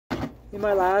In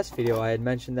my last video, I had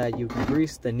mentioned that you can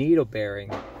grease the needle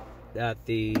bearing that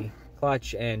the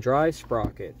clutch and drive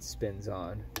sprocket spins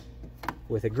on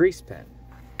with a grease pen.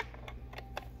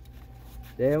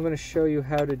 Today I'm going to show you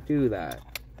how to do that.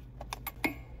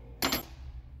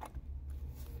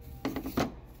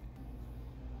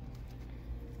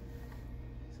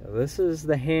 So this is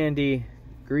the handy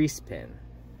grease pin.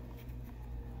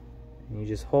 And you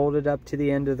just hold it up to the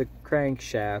end of the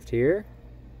crankshaft here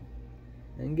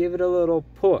and give it a little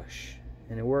push,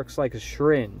 and it works like a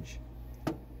syringe.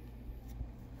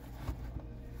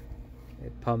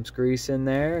 It pumps grease in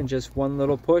there, and just one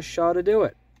little push ought to do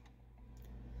it.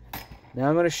 Now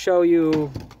I'm going to show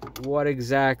you what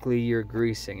exactly you're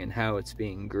greasing and how it's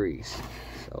being greased.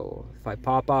 So if I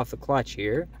pop off the clutch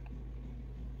here,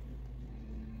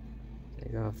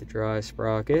 take off the drive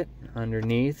sprocket,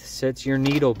 underneath sits your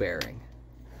needle bearing.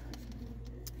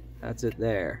 That's it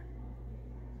there.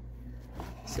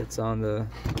 Sits on the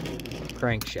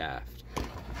crankshaft.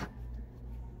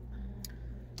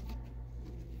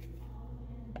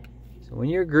 So when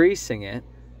you're greasing it,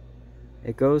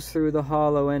 it goes through the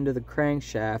hollow end of the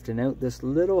crankshaft and out this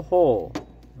little hole.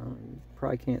 Well, you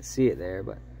probably can't see it there,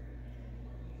 but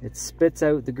it spits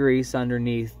out the grease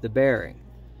underneath the bearing.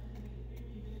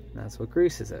 That's what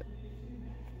greases it.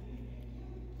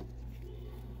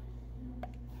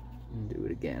 And do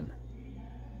it again.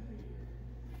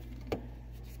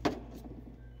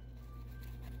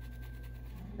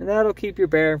 And that'll keep your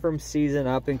bearing from seizing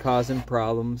up and causing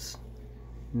problems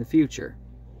in the future.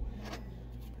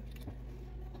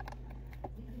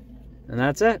 And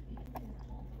that's it.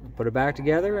 Put it back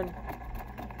together and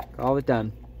call it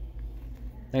done.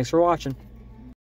 Thanks for watching.